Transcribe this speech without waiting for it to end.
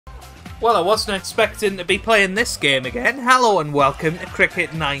Well, I wasn't expecting to be playing this game again. Hello and welcome to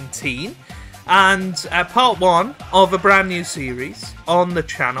Cricket 19 and part 1 of a brand new series on the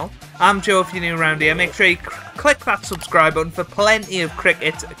channel. I'm Joe. If you're new around here, make sure you click that subscribe button for plenty of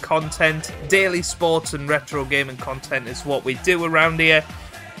cricket content. Daily sports and retro gaming content is what we do around here.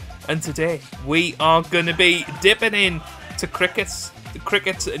 And today we are going to be dipping in to cricket's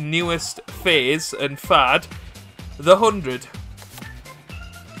newest phase and fad, the 100.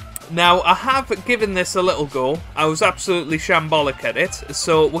 Now, I have given this a little go. I was absolutely shambolic at it,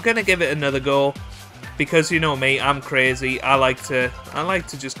 so we're going to give it another go. Because you know me, I'm crazy. I like to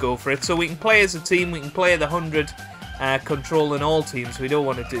just go for it. So we can play as a team. We can play the 100, controlling all teams. We don't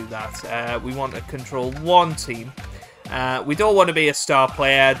want to do that. We want to control one team. We don't want to be a star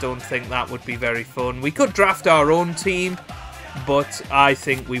player. I don't think that would be very fun. We could draft our own team, but I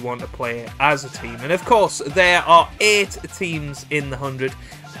think we want to play as a team. And of course, there are 8 teams in the 100.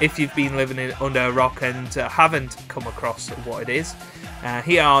 If you've been living under a rock and haven't come across what it is.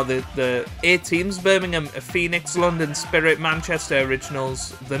 Here are the 8 teams: Birmingham Phoenix, London Spirit, Manchester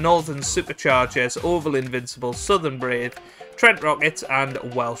Originals, the Northern Superchargers, Oval Invincibles, Southern Brave, Trent Rockets and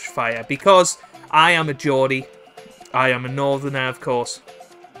Welsh Fire. Because I am a Geordie, I am a Northerner of course,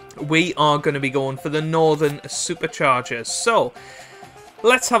 we are going to be going for the Northern Superchargers. So,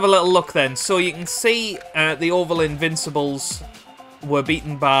 let's have a little look then. So you can see the Oval Invincibles were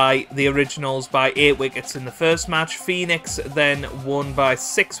beaten by the Originals by 8 wickets in the first match. Phoenix then won by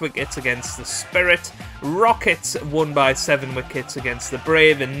 6 wickets against the Spirit. Rockets won by 7 wickets against the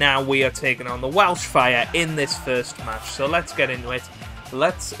Brave. And now we are taking on the Welsh Fire in this first match. So let's get into it.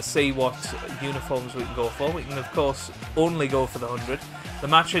 Let's see what uniforms we can go for. We can, of course, only go for the 100. The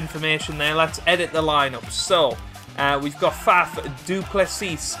match information there. Let's edit the lineup. So, we've got Faf du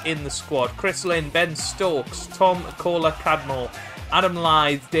Plessis in the squad. Chris Lynn, Ben Stokes, Tom Kohler-Cadmore, Adam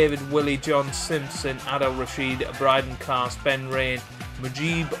Lythe, David Willie, John Simpson, Adil Rashid, Bryden Cast, Ben Rain,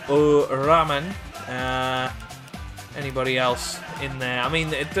 Mujib Rahman. Anybody else in there? I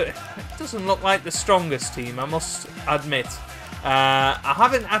mean, it doesn't look like the strongest team, I must admit. I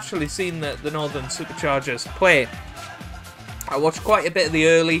haven't actually seen the Northern Superchargers play. I watched quite a bit of the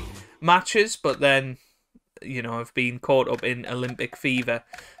early matches, but then, you know, I've been caught up in Olympic fever.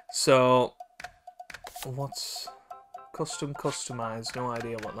 So, what's customized? No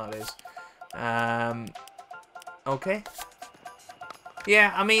idea what that is. Okay.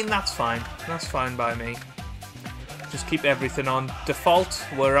 Yeah, I mean, that's fine. That's fine by me. Just keep everything on default.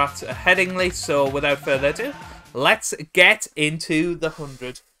 We're at Headingley, so without further ado, let's get into the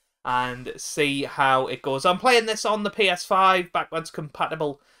 100 and see how it goes. I'm playing this on the PS5, backwards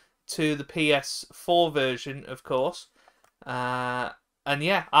compatible to the PS4 version, of course. And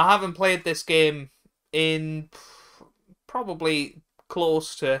yeah, I haven't played this game in probably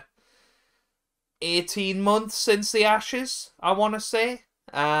close to 18 months since the Ashes, I want to say.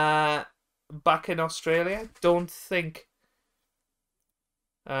 Back in Australia. Don't think...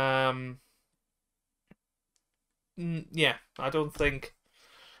 yeah, I don't think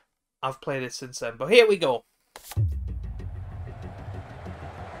I've played it since then. But here we go.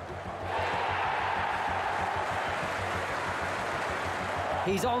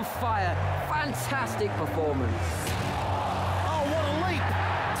 He's on fire. Fantastic performance. Oh, what a leap.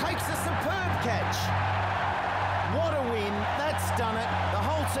 Takes a superb catch. What a win. That's done it. The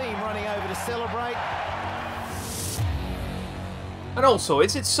whole team running over to celebrate. And also,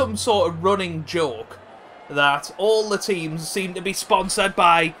 is it some sort of running joke that all the teams seem to be sponsored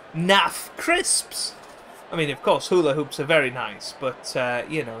by NAF crisps? I mean, of course, hula hoops are very nice, but,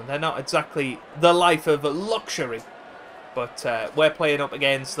 you know, they're not exactly the life of luxury. But we're playing up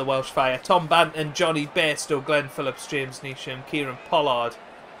against the Welsh Fire. Tom Banton, Johnny Bairstow, Glenn Phillips, James Neesham, Kieran Pollard.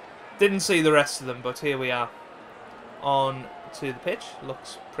 Didn't see the rest of them, but here we are. On to the pitch.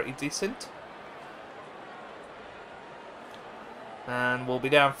 Looks pretty decent. And we'll be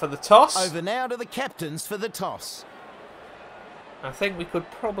down for the toss. Over now to the captains for the toss. I think we could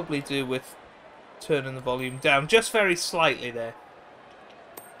probably do with turning the volume down just very slightly there.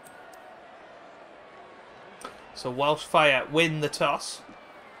 So Welsh Fire win the toss.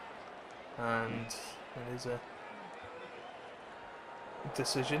 And it is a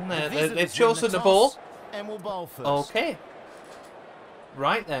decision. They've chosen the ball. And we'll bowl first. Okay.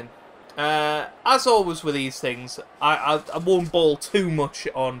 Right then. As always with these things, I won't bowl too much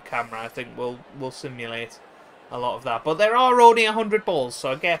on camera. I think we'll simulate a lot of that. But there are only 100 balls,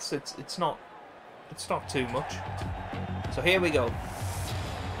 so I guess it's not too much. So here we go.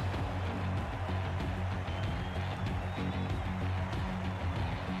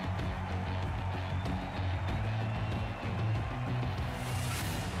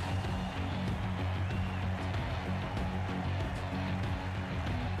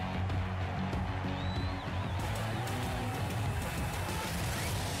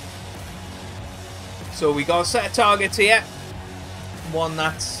 So we got a set of targets here. One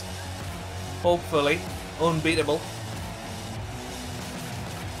that's hopefully unbeatable.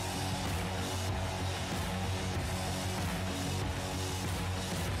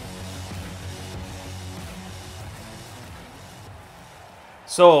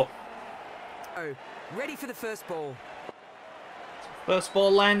 So, Oh, ready for the first ball. first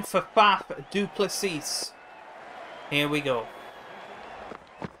ball line for Faf Duplessis. Here we go.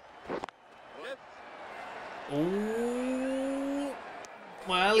 Ooh.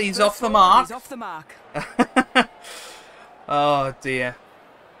 Well, he's off the mark. He's off the mark. Oh dear.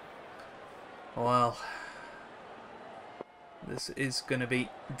 Well, this is going to be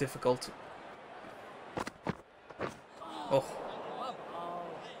difficult. Oh.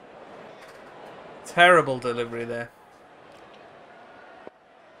 Terrible delivery there.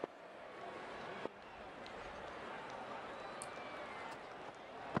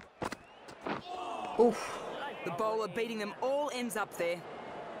 Oof. The bowler beating them all ends up there.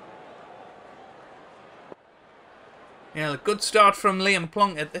 Yeah, a good start from Liam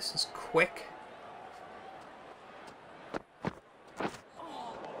Plunkett. This is quick.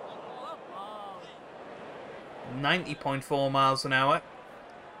 .4 miles an hour.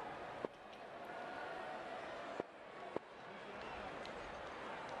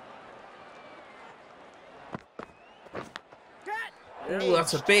 Ooh,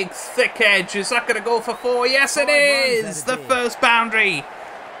 that's a big, thick edge. Is that going to go for 4? Yes, it is! The first boundary!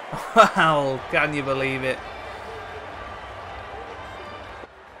 Wow, can you believe it?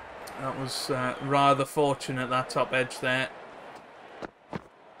 That was rather fortunate, that top edge there.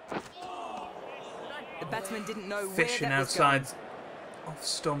 The batsman didn't know Fishing where that outside was off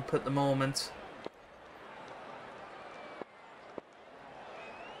stump at the moment.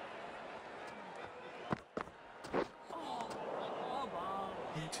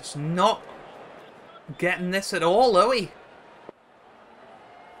 Just not getting this at all, are we?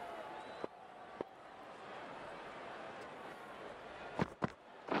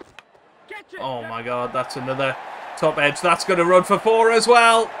 Oh my god, that's another top edge. That's going to run for 4 as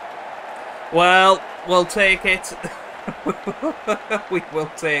well. Well, we'll take it. We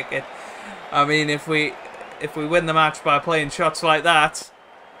will take it. I mean, if we win the match by playing shots like that,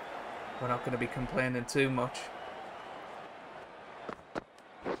 we're not going to be complaining too much.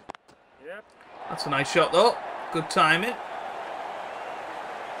 That's a nice shot though. Good timing.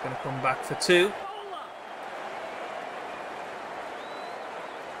 Going to come back for 2.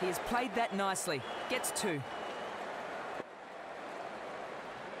 He has played that nicely. Gets 2.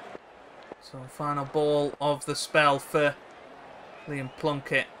 So final ball of the spell for Liam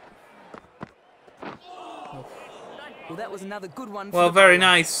Plunkett. Well, that was another good one. Well, for the very bowler.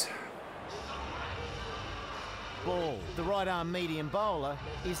 nice. Ball. The right arm medium bowler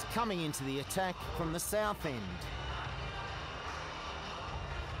is coming into the attack from the south end.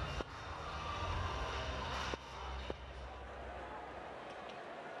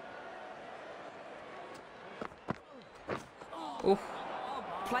 Oof.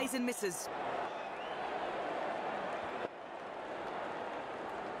 Plays and misses.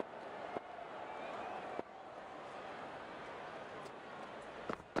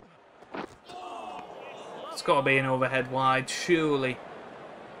 It's got to be an overhead wide, surely.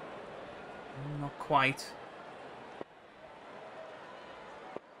 Not quite.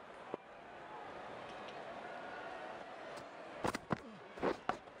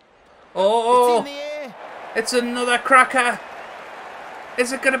 Oh, It's in the air. it's another cracker.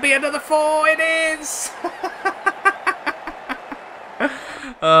 Is it going to be another 4? It is.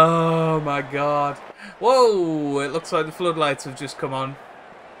 Oh my god. Whoa, it looks like the floodlights have just come on.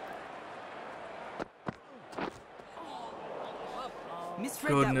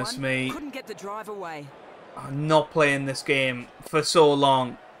 Misread Goodness that one. me. Couldn't get the drive away. I'm not playing this game for so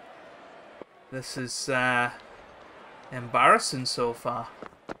long. This is embarrassing so far.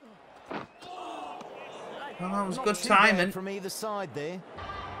 Well, that was Not good too bad timing. from either side there.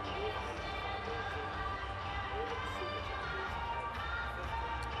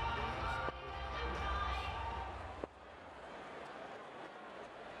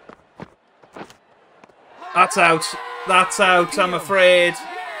 That's out. That's out, I'm afraid.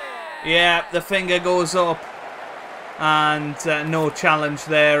 Yeah, the finger goes up. And no challenge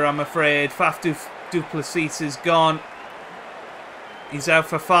there, I'm afraid. Faf Duplessis is gone. He's out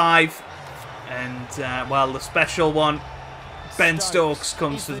for 5. And, well, the special one, Ben Stokes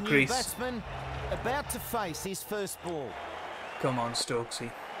comes to the crease. Batsman about to face his first ball. Come on, Stokesy.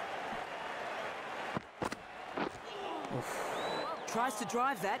 Tries to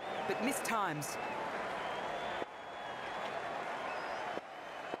drive that, but mistimes.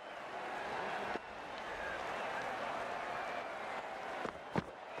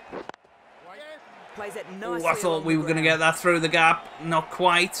 Plays it Oh, nicely. I thought we were going to get that through the gap. Not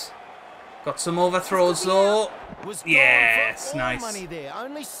quite. Got some overthrows though. Was Yes, gone for all nice. money there,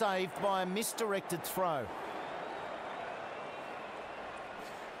 only saved by a misdirected throw.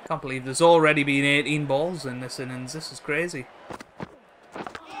 Can't believe there's already been 18 balls in this innings. This is crazy.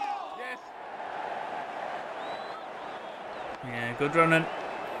 Yeah, good running.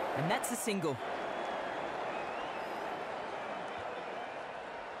 And that's a single.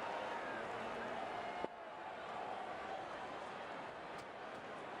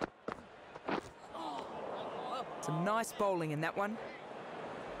 Some nice bowling in that one.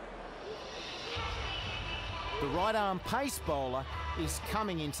 The right arm pace bowler is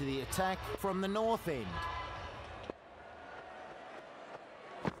coming into the attack from the north end.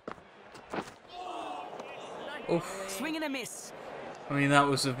 Oof. Swing and a miss. I mean, that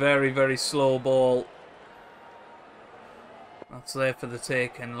was a very, very slow ball. That's there for the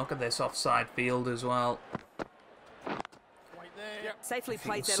taking. Look at this offside field as well. Safely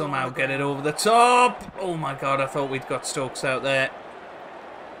played that Somehow along the get it ground. over the top. Oh my god, I thought we'd got Stokes out there.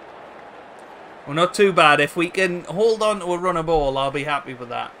 Well, not too bad. If we can hold on to a run of ball, I'll be happy with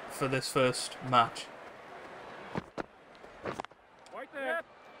that for this first match. Right there.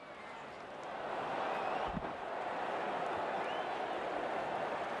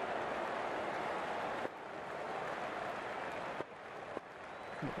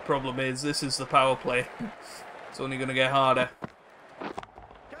 The problem is, this is the power play. It's only going to get harder.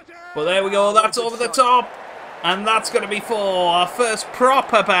 But there we go, that's over the top. And that's going to be for our first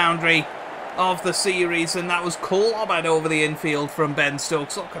proper boundary of the series. And that was clobbered over the infield from Ben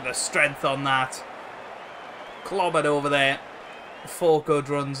Stokes. Look at the strength on that. Clobbered over there. 4 good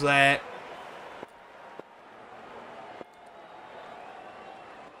runs there.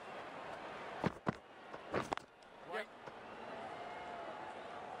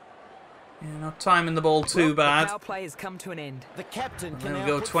 Yeah, not timing the ball too Well, bad. The power play has come to an end. The captain can There we now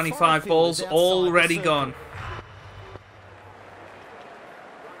go, put 25 5 balls fielders outside the already circle. gone.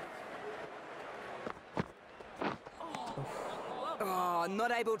 Oh,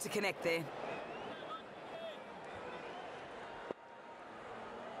 not able to connect there.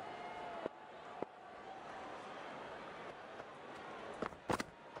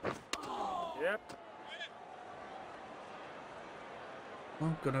 Yep.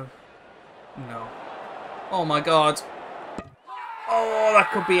 I'm gonna... No. Oh my god. Oh,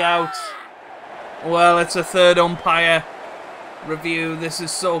 that could be out. Well, it's a third umpire review. This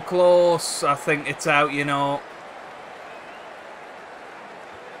is so close. I think it's out, you know.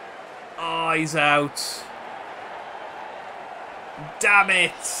 Oh, he's out. Damn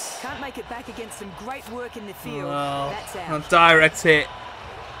it. Can't make it back against some great work in the field. Well, That's a out. direct hit.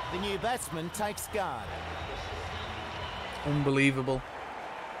 The new batsman takes guard. Unbelievable.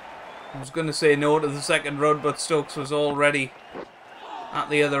 I was going to say no to the second run, but Stokes was already at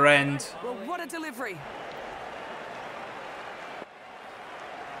the other end. Well, what a delivery.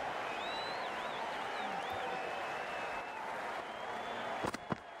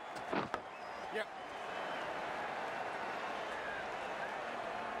 Yep.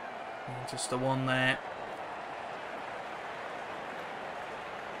 Just the one there.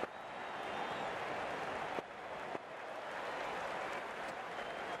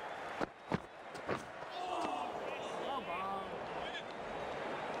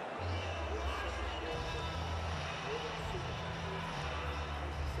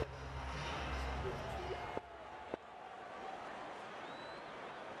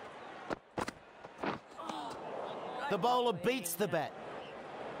 The bowler beats the bat.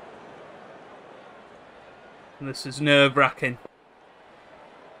 This is nerve-wracking.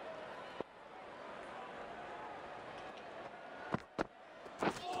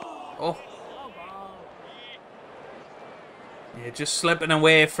 Oh. Yeah, just slipping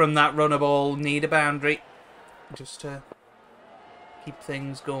away from that runner ball. Need a boundary. Just to keep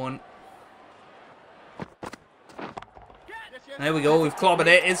things going. There we go, we've clobbered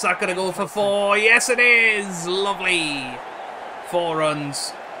it. Is that going to go for 4? Yes, it is! Lovely. 4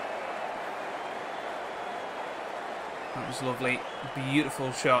 runs. That was lovely.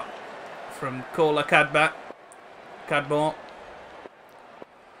 Beautiful shot from Kola Cadmore.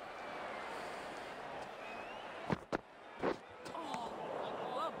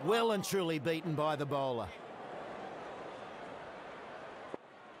 Well and truly beaten by the bowler.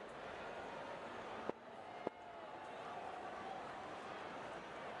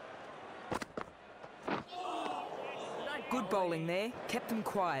 Good bowling there. Kept them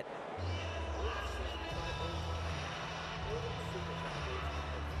quiet.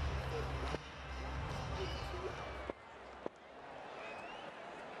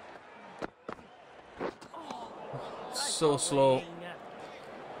 So slow.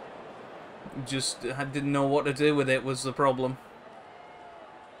 Just I didn't know what to do with it was the problem.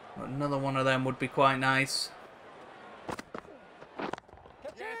 But another one of them would be quite nice.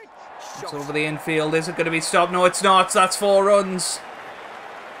 It's over the infield. Is it going to be stopped? No, it's not. That's 4 runs.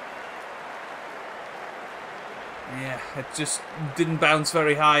 Yeah, it just didn't bounce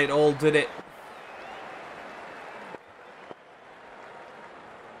very high at all, did it?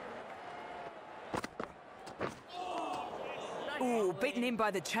 Ooh, beaten in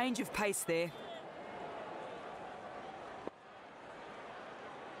by the change of pace there.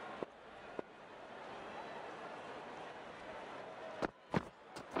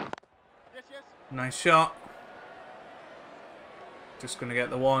 Nice shot. Just going to get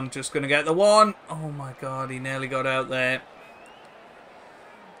the one. Just going to get the one. Oh my god, he nearly got out there.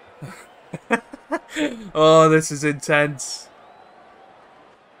 Oh, this is intense.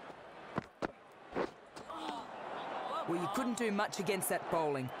 Well, you couldn't do much against that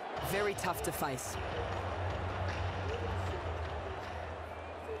bowling. Very tough to face.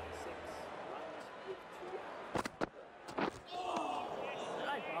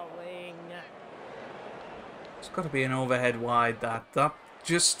 It's got to be an overhead wide, that. That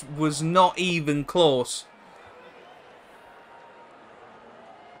just was not even close.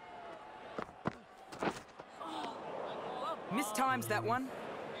 Mistimes that one.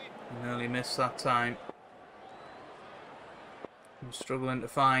 Nearly missed that time. I'm struggling to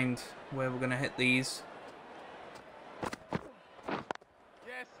find where we're going to hit these.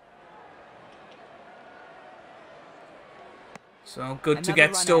 Yes. So good to Another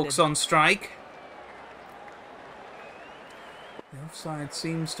get run Stokes added. on strike. The offside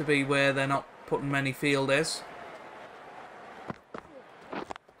seems to be where they're not putting many fielders.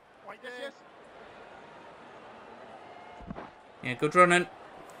 Right there. Yes. Yeah, good running.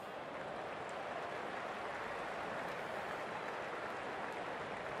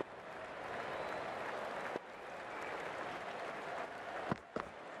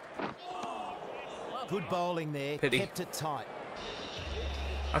 Good bowling there. Pity. Kept it tight.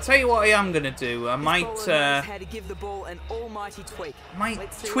 I'll tell you what I am going to do. I This might bowler knows how to give the ball an almighty tweak. might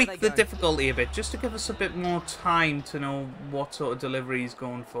Let's see where tweak they the go. difficulty a bit, just to give us a bit more time to know what sort of delivery he's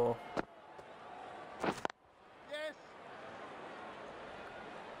going for. Yes.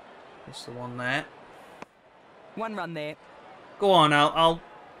 Just the one there. One run there. Go on, I'll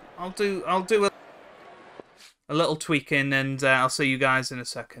do a little tweaking, and I'll see you guys in a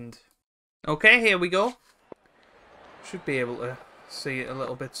second. Okay, here we go. Should be able to see it a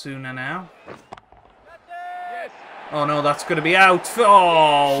little bit sooner now. Yes. Oh no, that's going to be out. Huge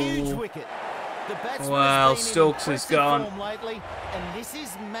Oh, wicket. The batsman Well, has been in Stokes is impressive gone. form lately, and this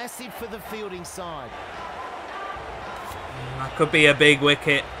is massive for the fielding side. that could be a big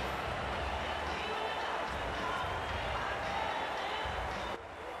wicket.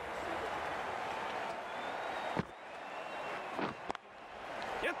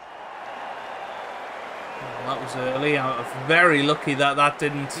 Yep. Well, that was early. I was very lucky that that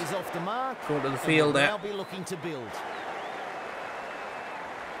didn't He's off the mark. go to the and field will there. now be looking to build.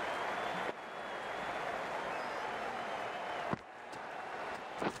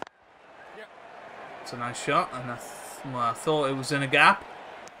 Yep. It's a nice shot, and I thought it was in a gap.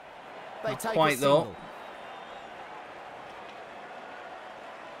 They Not take quite a though. single.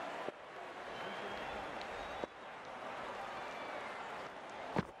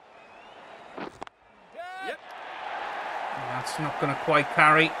 Yep. That's not going to quite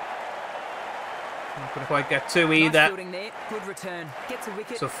carry. Not going to quite get two Nice either. fielding there. Good return. Gets a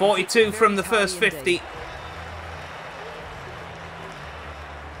wicket. So and 42 hits from the very first tardy 50. indeed.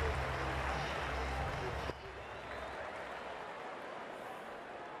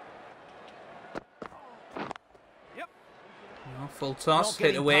 Yep. Oh, full toss, Not hit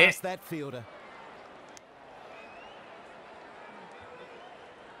getting away. past that fielder.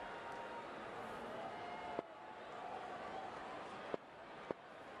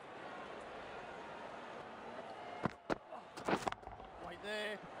 Right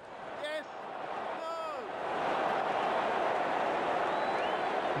there. Yes.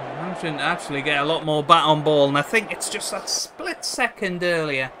 No. I shouldn't actually get a lot more bat on ball, and I think it's just that split second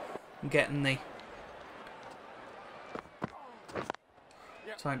earlier getting the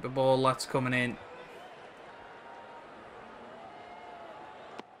type of ball that's coming in.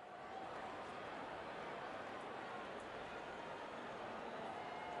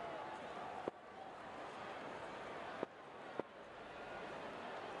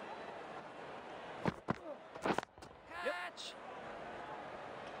 Catch.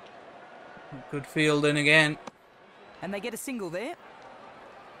 Good fielding again. And they get a single there.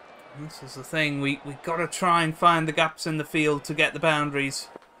 This is the thing. We got to try and find the gaps in the field to get the boundaries.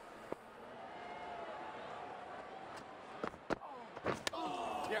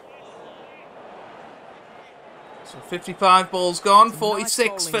 So 55 balls gone,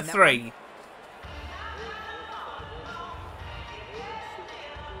 46 for 3.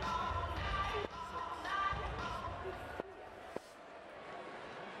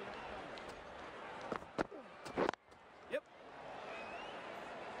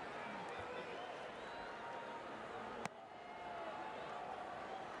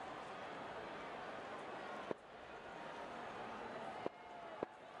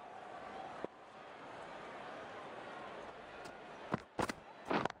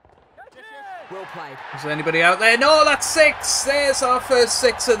 Well played. Is there anybody out there? No, that's 6. There's our first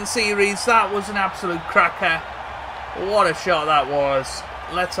 6 of the series. That was an absolute cracker. What a shot that was.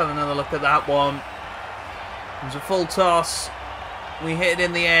 Let's have another look at that one. It was a full toss. We hit it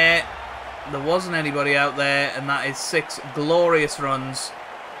in the air. There wasn't anybody out there, and that is 6 glorious runs.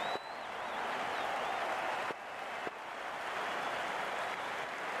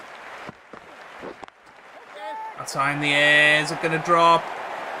 That's high in the air. Is it going to drop?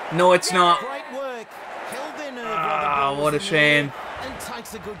 No, it's not. Great work. Held their nerve Ah, what a shame. and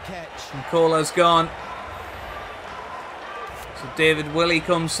takes a good catch. Nicola's gone. So David Willey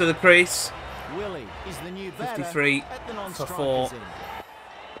comes to the crease. Willie is the new batter 53 at the for non-strikers 4. end.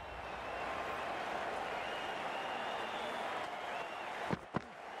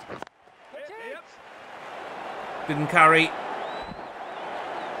 Didn't carry.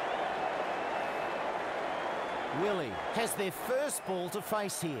 Willie has their first ball to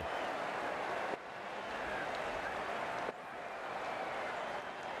face here.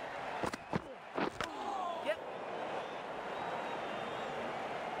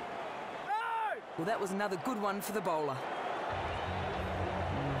 Well, that was another good one for the bowler.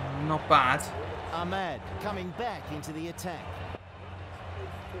 Not bad. Ahmad coming back into the attack.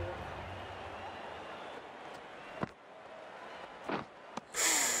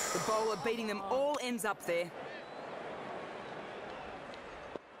 The bowler beating them all ends up there.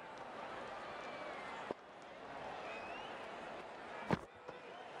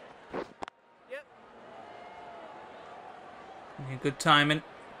 Yeah, good timing.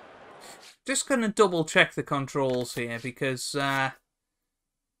 Just going to double check the controls here because I'm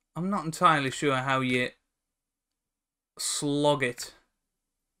not entirely sure how you slog it.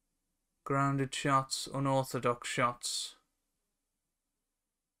 Grounded shots, unorthodox shots.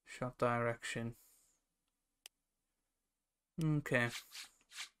 Shot direction. Okay.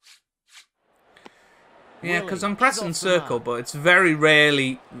 Yeah, because I'm pressing circle, but it's very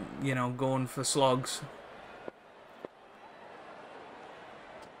rarely, you know, going for slogs.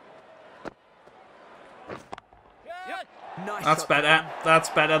 Nice That's shot. better. That's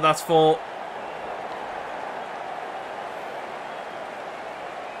better. That's 4.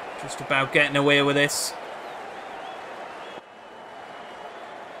 Just about getting away with this.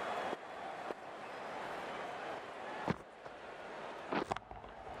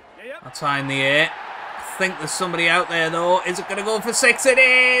 That's high in the air. I think there's somebody out there though. Is it going to go for 6? It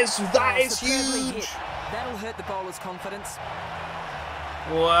is! That is Superbly huge! hit. That'll hurt the bowler's confidence.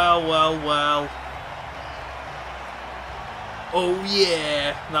 Well, well, well. Oh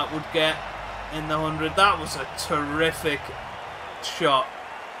yeah, that would get in the 100. That was a terrific shot.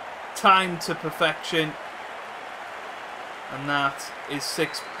 Timed to perfection. And that is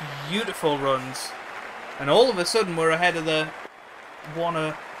 6 beautiful runs. And all of a sudden we're ahead of the one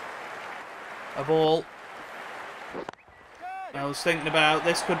a ball. I was thinking about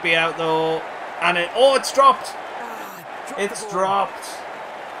this could be out though. And it's dropped. It's dropped.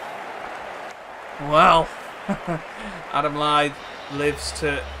 Well, Adam Lythe lives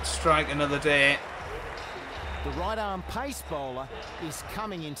to strike another day. The right arm pace bowler is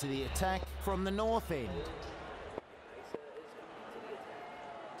coming into the attack from the north end.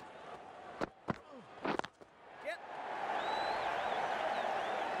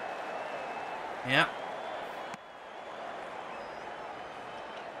 Yep.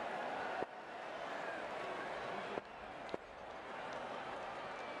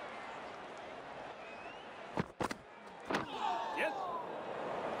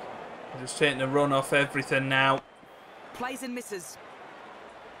 Just taking a run off everything now. Plays and misses.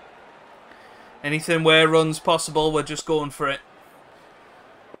 Anything where runs possible, we're just going for it.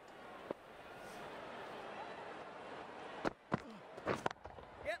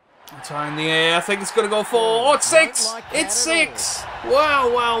 It's high in the air. I think it's going to go 4. Oh, it's 6! It's 6!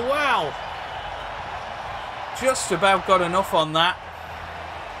 Wow, wow, wow. Just about got enough on that.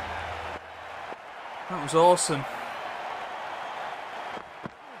 That was awesome.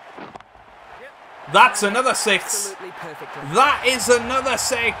 That's another 6. Absolutely perfect. That is another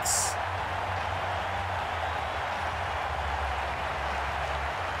 6.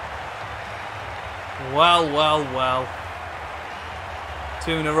 Well, well, well.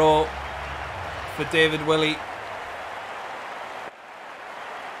 2 in a row for David Willey.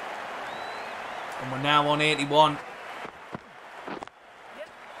 And we're now on 81.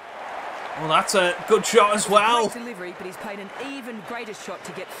 Well, that's a good shot as well. Great delivery, but he's played an even greater shot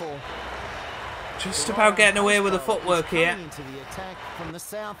to get 4. Just about getting away with the footwork here. Into the attack from the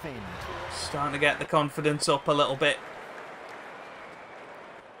south end. Starting to get the confidence up a little bit.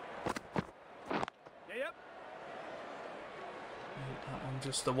 Yep. That one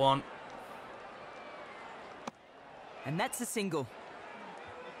just the one. And that's a single.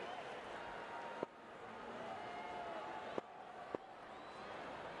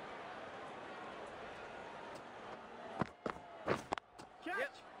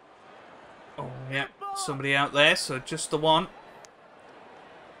 Oh, yeah. Somebody out there, so just the one.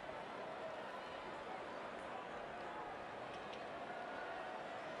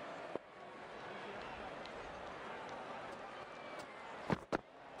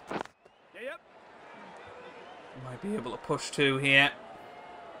 Yep. Might be able to push 2 here.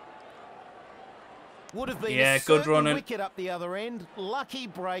 Would have been Yeah, a good certain running. wicket up the other end. Lucky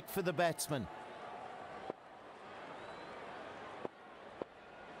break for the batsman.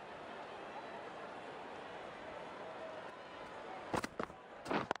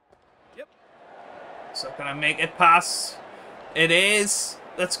 So can I make it pass? It is.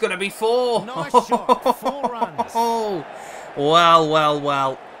 That's going to be 4. Nice shot. 4 runs. Oh, well, well,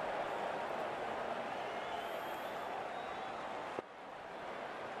 well.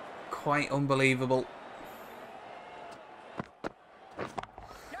 Quite unbelievable.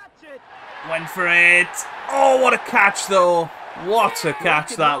 Catch it. Went for it. Oh, what a catch, though. What a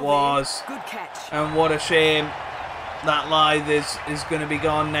catch that was. Good catch. And what a shame that lithe is going to be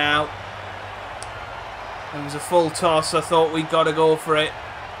gone now. It was a full toss. I thought we'd got to go for it.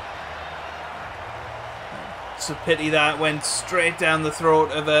 It's a pity that went straight down the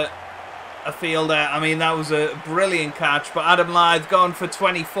throat of a fielder. I mean, that was a brilliant catch. But Adam Lyth gone for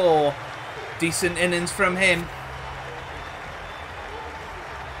 24. Decent innings from him.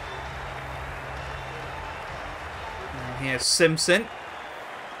 And here's Simpson.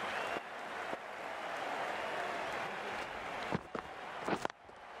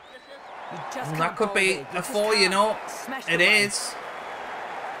 Just That can't could bowl be there. a Just 4, you can't. know. Smashed It away. is.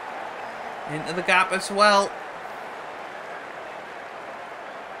 Into the gap as well.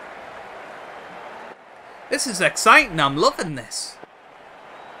 This is exciting. I'm loving this.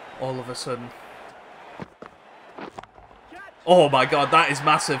 All of a sudden. Oh my god, that is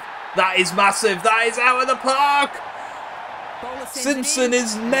massive. That is massive. That is out of the park. Bowler sends it Simpson in.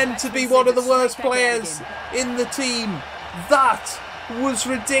 is The meant to be batsman one of the sends it worst straight back out players again. in the team. That was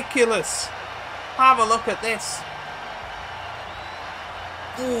ridiculous. Have a look at this.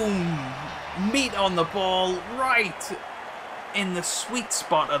 Boom. Meat on the ball, right in the sweet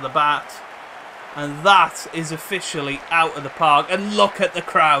spot of the bat. And that is officially out of the park. And look at the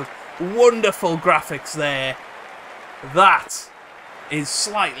crowd. Wonderful graphics there. That is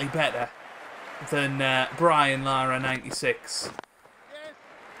slightly better than Brian Lara 96.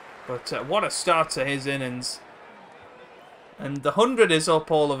 But what a start to his innings. And the 100 is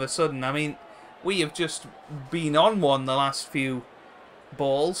up all of a sudden. I mean, we have just been on one the last few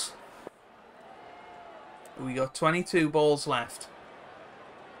balls. We got 22 balls left.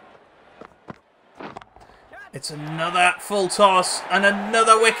 It's another full toss and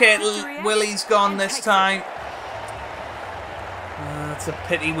another wicket. Willie's gone this time. It's a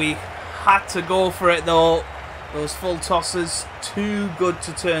pity we had to go for it though. Those full tosses, too good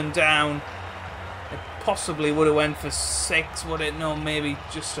to turn down. It possibly would have went for 6, would it? No, maybe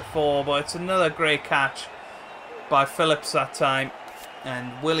just a 4. But it's another great catch by Phillips that time.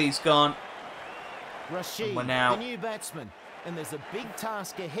 And Willie's gone. Rashid, we're now- the new batsman. And there's a big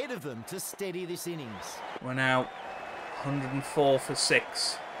task ahead of them to steady this innings. We're now 104 for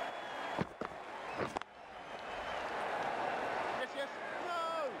 6. No.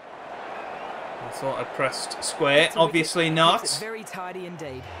 I thought I pressed square. That's a wicket. Obviously Keeps not. it very tidy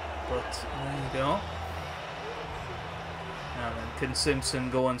indeed. But there you go. Now then, can Simpson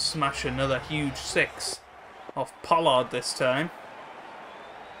go and smash another huge 6 off Pollard this time?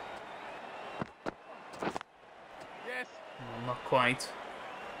 Yes. Well, not quite.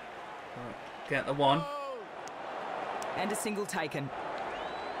 But get the one. Oh. And a single taken.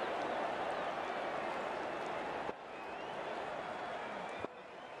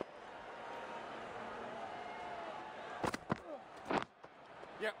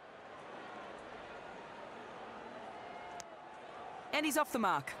 Yep. And he's off the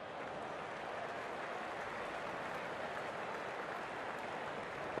mark.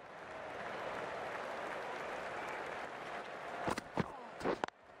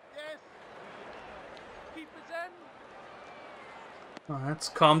 Yes. Keeper's in. Well, let's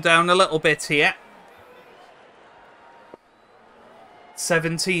calm down a little bit here.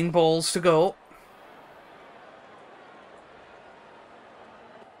 17 balls to go.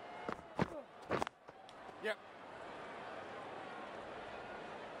 Yep.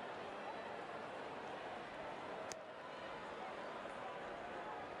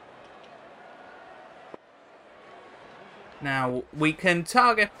 Now, we can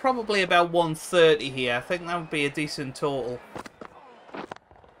target probably about 130 here. I think that would be a decent total.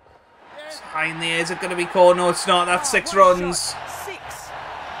 It's high in the air. Is it going to be caught? No, it's not. That's 6 runs. 6.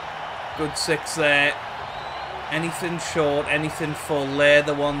 Good 6 there. Anything short, anything full, they're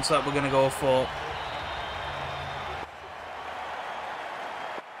the ones that we're going to go for.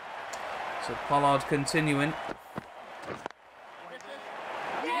 So Pollard continuing.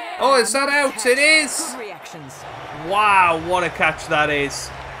 Oh, is that out? It is! Good reactions. Wow, what a catch that is.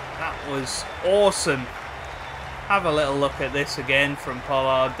 That was awesome. Have a little look at this again from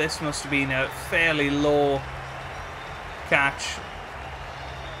Pollard. This must have been a fairly low catch.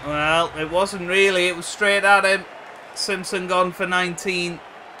 Well, it wasn't really. It was straight at him. Simpson gone for 19.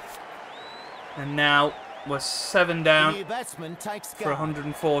 And now we're 7 down New batsman takes for guard.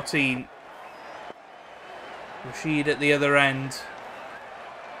 114. Rashid at the other end.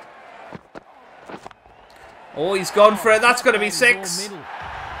 Oh, he's gone for it. That's going to be 6.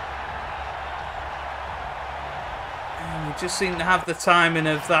 And we just seem to have the timing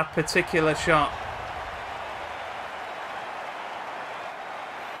of that particular shot.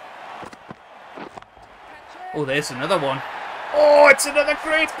 Oh, there's another one. Oh, it's another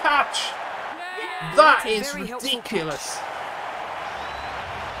great catch. That It's a is very helpful ridiculous.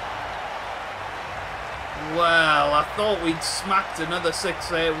 Well, I thought we'd smacked another 6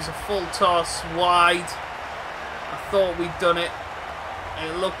 there. It was a full toss wide. I thought we'd done it.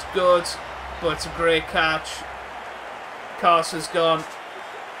 It looked good, but it's a great catch. Carter's gone.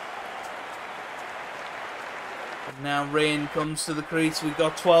 And now Rain comes to the crease. We've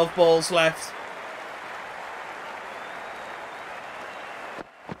got 12 balls left.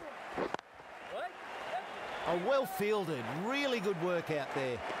 A well fielded, really good work out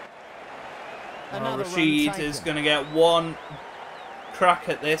there. Another run Rashid taken. is going to get one crack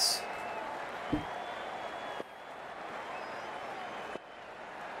at this.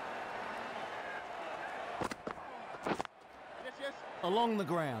 Yes, yes. Along the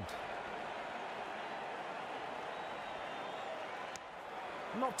ground.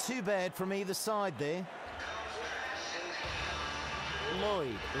 Not too bad from either side there.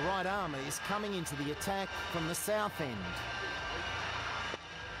 Lloyd, the right armour, is coming into the attack from the south end.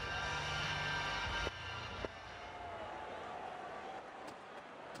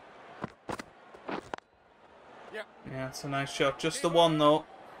 Yep. Yeah, it's a nice shot. Just the one, though.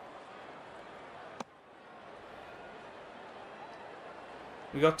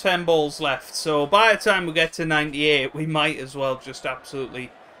 We got 10 balls left, so by the time we get to 98, we might as well just absolutely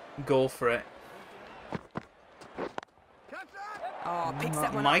go for it. Oh, picks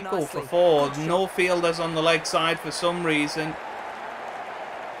that one Might up go nicely. for 4. Good shot. No fielders on the leg side for some reason.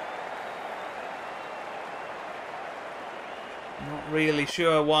 Not really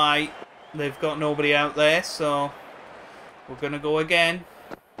sure why they've got nobody out there, so we're going to go again.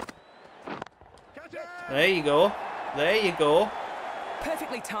 There you go. There you go.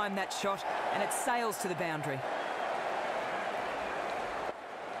 Perfectly timed that shot, and it sails to the boundary.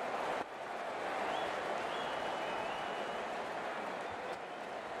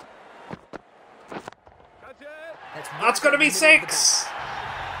 That's going to be 6.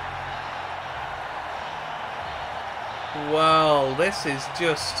 Well, this is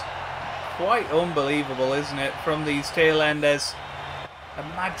just quite unbelievable, isn't it, from these tail enders.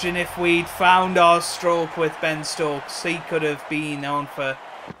 Imagine if we'd found our stroke with Ben Stokes. He could have been on for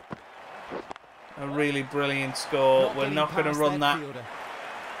a really brilliant score. We're not going to run that. Fielder.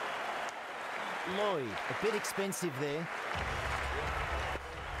 Lloyd, a bit expensive there.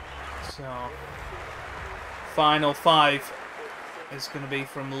 So, final 5 is going to be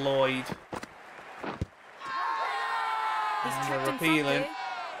from Lloyd. He's And trapped they're in front appealing. there.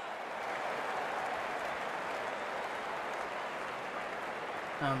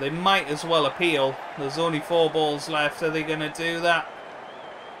 Now, they might as well appeal. There's only 4 balls left. Are they going to do that?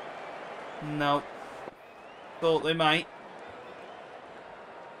 No. Thought they might.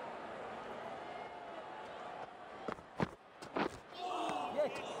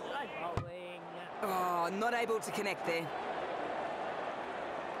 Oh, not able to connect there.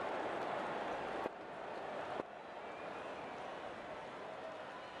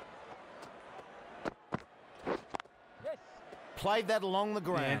 Played that along the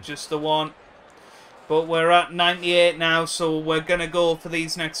ground. Yeah, just the one. But we're at 98 now, so we're going to go for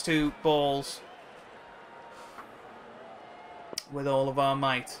these next two balls with all of our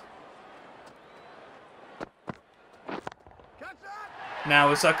might.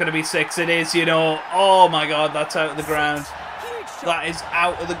 Now, is that going to be 6? It is, you know. Oh my god, that's out of the ground. That is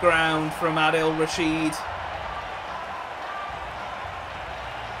out of the ground from Adil Rashid.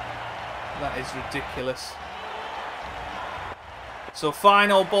 That is ridiculous. So,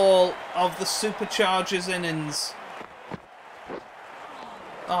 final ball of the Superchargers innings.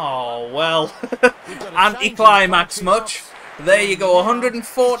 Oh, well. Anticlimax much. There you go,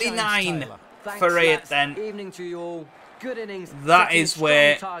 149 for 8 then. Evening to you all. Good innings. That is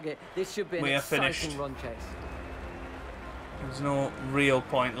where this should be we are finished. run chase. There's no real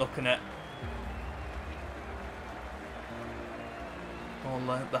point looking at all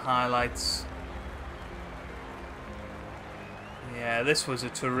the highlights. Yeah, this was a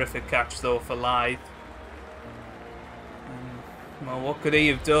terrific catch though for Lythe. Well, what could he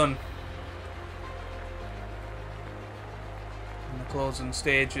have done in the closing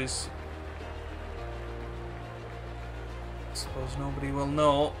stages? I suppose nobody will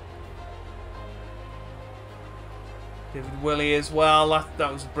know. David Willey as well.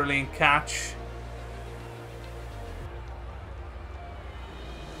 That was a brilliant catch.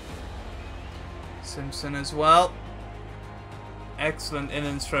 Simpson as well. Excellent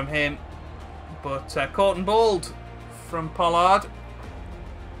innings from him. But caught and bowled from Pollard. It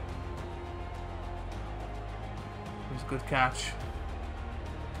was a good catch.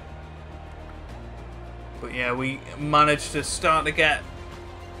 But yeah, we managed to start to get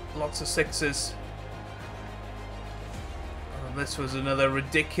lots of sixes. Oh, this was another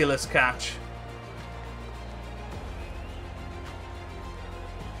ridiculous catch.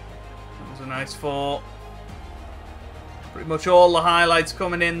 That was a nice 4. Pretty much all the highlights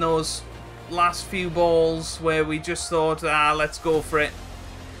coming in those last few balls where we just thought, let's go for it.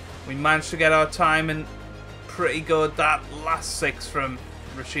 We managed to get our timing pretty good. That last 6 from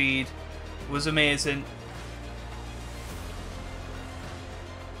Rashid was amazing.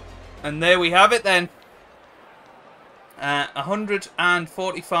 And there we have it then.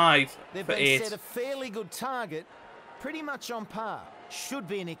 145 They've for been 8. set a fairly good target. Pretty much on par. Should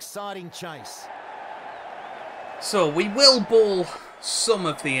be an exciting chase. So we will bowl some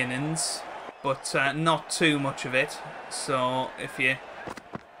of the innings, but not too much of it. So if you...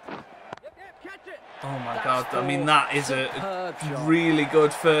 Oh my god, I mean that is a really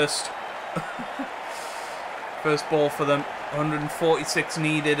good first ball for them. 146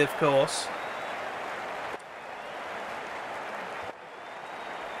 needed, of course.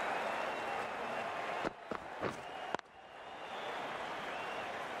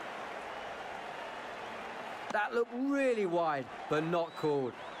 That looked really wide, but not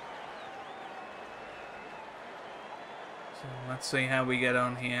called. So let's see how we get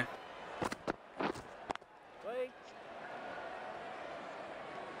on here. Wait.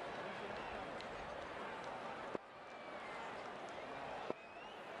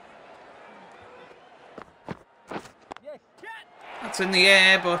 Yes, catch. That's in the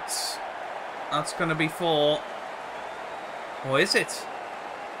air, but that's going to be 4. Or is it?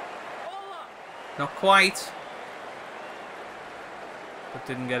 Not quite. But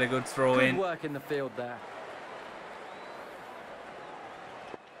didn't get a good throw in. Good work in the field there.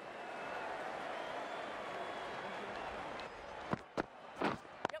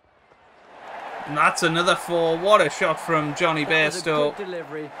 And that's another 4. What a shot from Johnny Bairstow. Good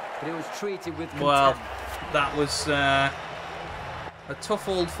delivery, but it was treated with contempt. Well, that was a tough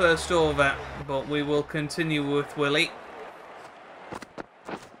old first over, but we will continue with Willie.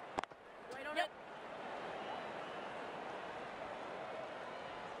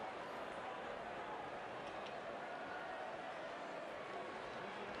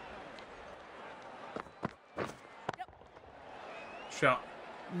 Shot.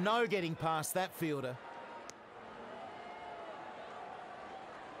 No getting past that fielder.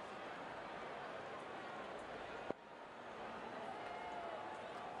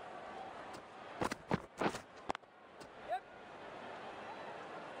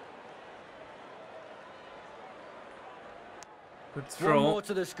 Good throw. One more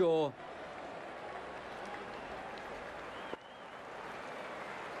to the score.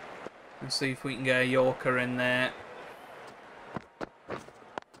 Let's see if we can get a Yorker in there.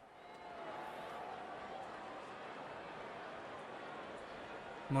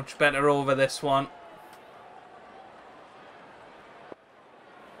 Much better over this one.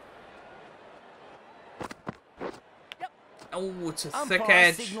 Oh, it's a thick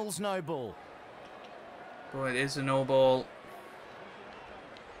edge. Signals no ball. Boy, it is a no ball.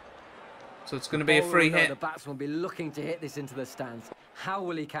 So it's going to be a free hit. The batsman will be looking to hit this into the stands. How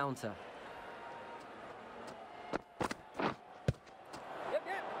will he counter?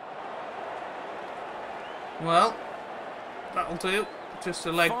 Well, that'll do. Just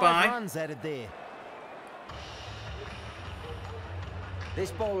a leg 5 by. runs added there.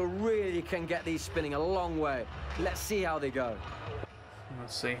 This bowler really can get these spinning a long way. Let's see how they go.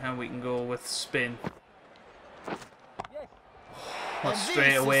 Let's see how we can go with spin. And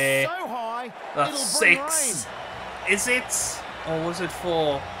Straight this away. is so high, That's it'll bring 6. rain. Is it? Or was it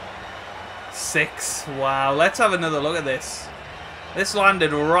 4? 6. Wow. Let's have another look at this. This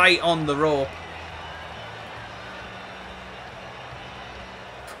landed right on the rope.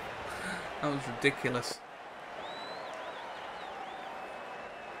 That was ridiculous.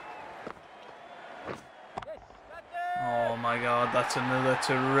 Oh my god, that's another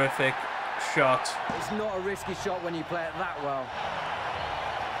terrific shot. It's not a risky shot when you play it that well.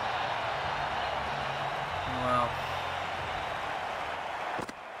 Wow.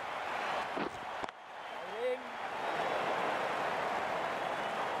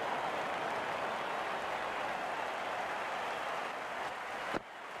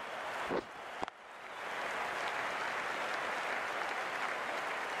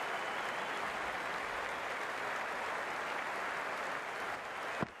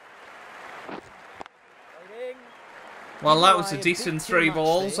 Well, that was a decent 3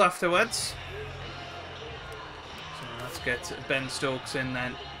 balls afterwards. So let's get Ben Stokes in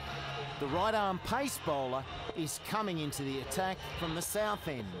then. The right arm pace bowler is coming into the attack from the south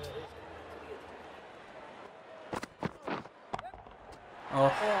end. Oh,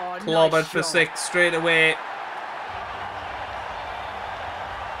 nice clobbered for shot. 6 straight away.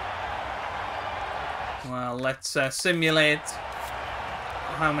 Well, let's simulate.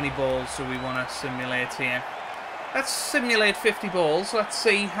 How many balls do we want to simulate here? Let's simulate 50 balls. Let's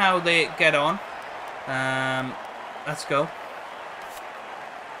see how they get on. Let's go.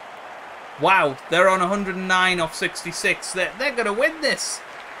 Wow, they're on 109 off 66. They're going to win this.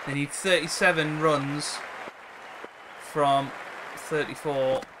 They need 37 runs from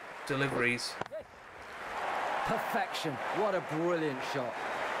 34 deliveries. Perfection. What a brilliant shot.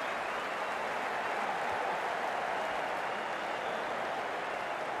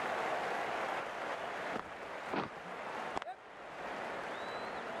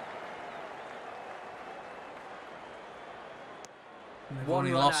 They've One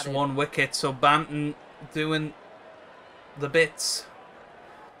only run lost added. 1 wicket, so Banton doing the bits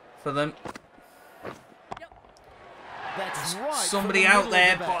for them. That's right. Somebody from the out middle of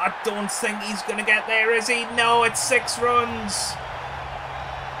there, the but bat. I don't think he's going to get there, is he? No, it's 6 runs.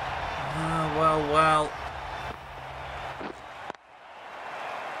 Oh, well.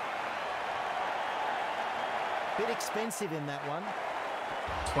 Bit expensive in that one.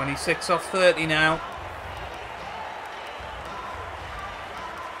 26 off 30 now.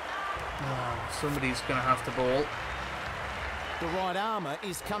 Oh, somebody's going to have to bowl. The right armour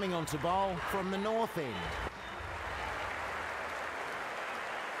is coming on to bowl from the north end.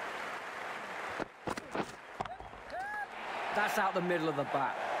 That's out the middle of the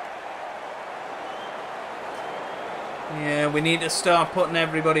bat. Yeah, we need to start putting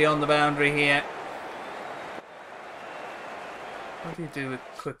everybody on the boundary here. How do you do it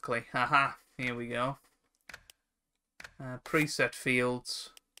quickly? Haha, here we go. Preset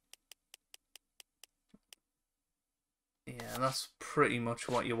fields. Yeah, that's pretty much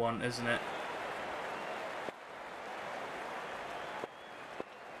what you want, isn't it?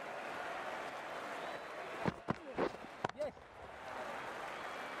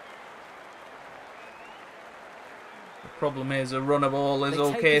 The problem is a runner ball is They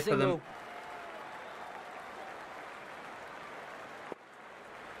take okay a for them. single.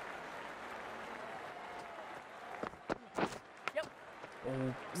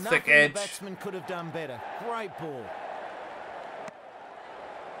 Oh, thick Nothing the edge. batsman could have done better. Great ball.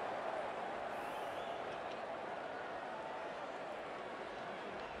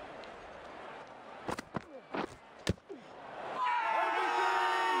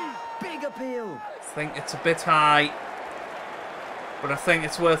 Big appeal. I think it's a bit high, but I think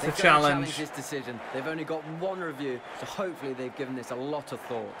it's worth They've a got to challenge. this decision. They've only got 1 review, so hopefully they've given this a lot of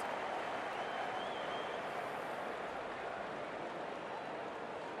thought.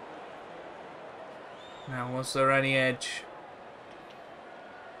 Now, was there any edge?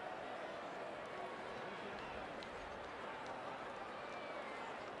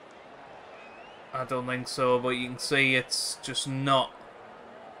 I don't think so, but you can see it's just not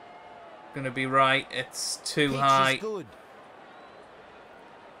going to be right. It's too Pitch high. is good.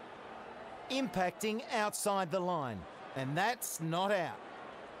 Impacting outside the line. And that's not out.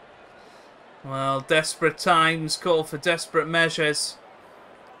 Well, desperate times call for desperate measures.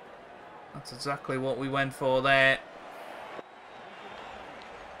 That's exactly what we went for there.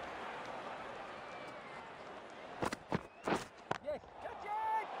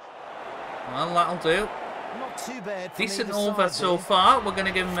 Well, that'll do. Not too bad. Decent over so far. We're going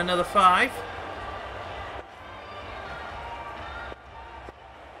to give him another 5.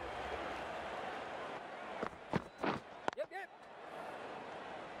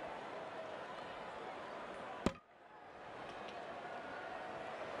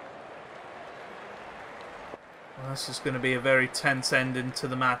 Well, this is going to be a very tense ending to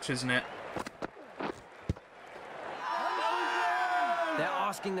the match, isn't it? They're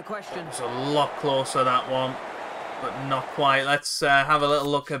asking the question. It's a lot closer, that one, but not quite. Let's have a little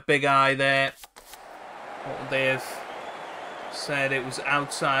look at Big Eye there. What they've said, it was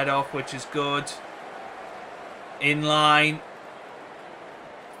outside off, which is good. In line.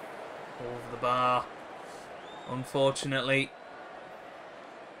 Over the bar, unfortunately.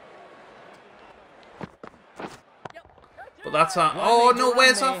 But that's our... Oh, no,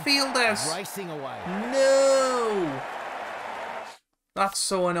 where's our fielders? Racing away. No! That's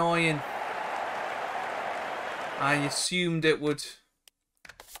so annoying. I assumed it would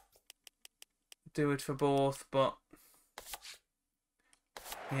do it for both, but...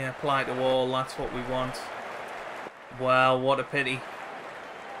 Yeah, apply to all, that's what we want. Well, what a pity.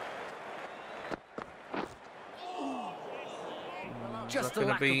 Just a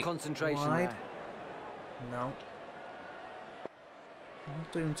lack of concentration there. No.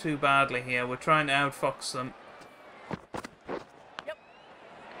 Not doing too badly here. We're trying to outfox them. Yep.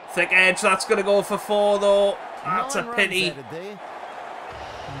 Thick edge. That's going to go for 4, though. That's a pity.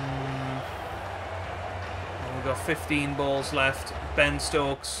 We've got 15 balls left. Ben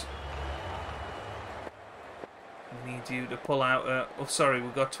Stokes. We need you to pull out... oh, sorry.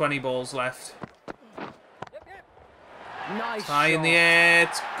 We've got 20 balls left. Nice High in the air.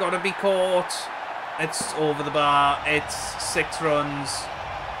 It's got to be caught. It's over the bar. It's 6 runs.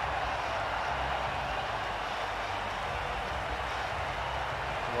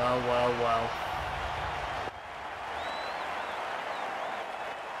 Well, well, well.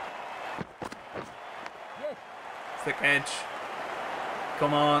 Thick edge.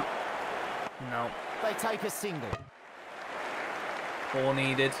 Come on. No. They take a single. 4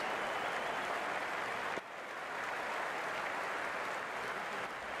 needed.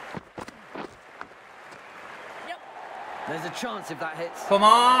 There's a chance if that hits. Come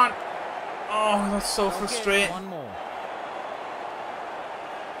on! Oh, that's so frustrating. One more.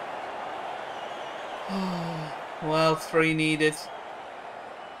 Well, 3 needed.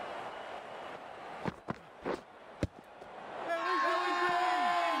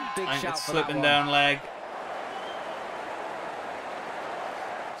 Big I think shout it's for that slipping one. down leg.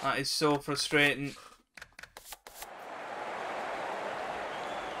 That is so frustrating.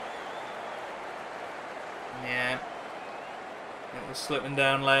 Yeah. It was slipping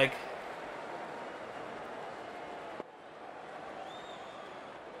down leg.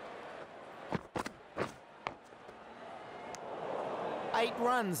 Eight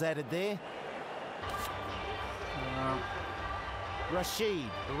runs added there. Rashid,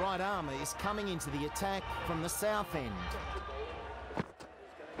 the right armour, is coming into the attack from the south end.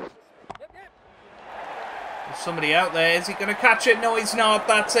 There's somebody out there. Is he going to catch it? No, he's not.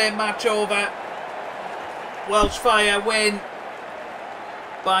 That's it. Match over. Welsh Fire win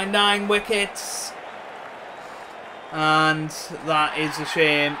by 9 wickets. And that is a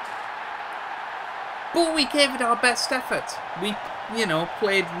shame. But we gave it our best effort. We, you know,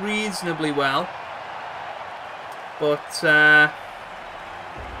 played reasonably well. But,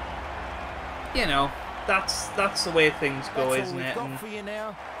 you know, that's the way things go, isn't it? That's all we've got for you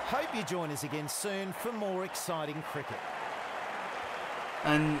now. Hope you join us again soon for more exciting cricket.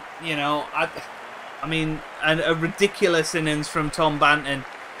 And, you know, I mean, a ridiculous innings from Tom Banton.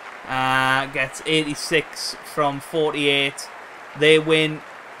 Gets 86 from 48. They win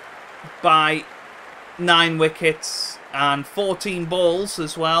by 9 wickets and 14 balls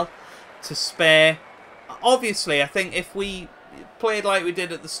as well to spare. Obviously, I think if we played like we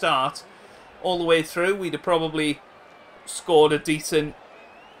did at the start, all the way through, we'd have probably scored a decent,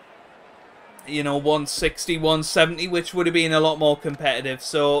 you know, 160, 170, which would have been a lot more competitive.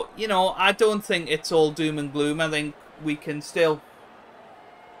 So, you know, I don't think it's all doom and gloom. I think we can still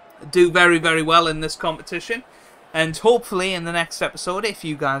do very, very well in this competition. And hopefully in the next episode, if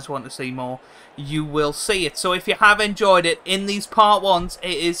you guys want to see more, you will see it. So if you have enjoyed it in these part 1s,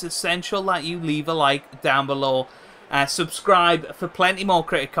 it is essential that you leave a like down below. Subscribe for plenty more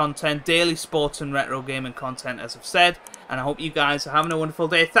creative content, daily sports and retro gaming content, as I've said. And I hope you guys are having a wonderful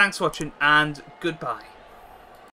day. Thanks for watching, and goodbye.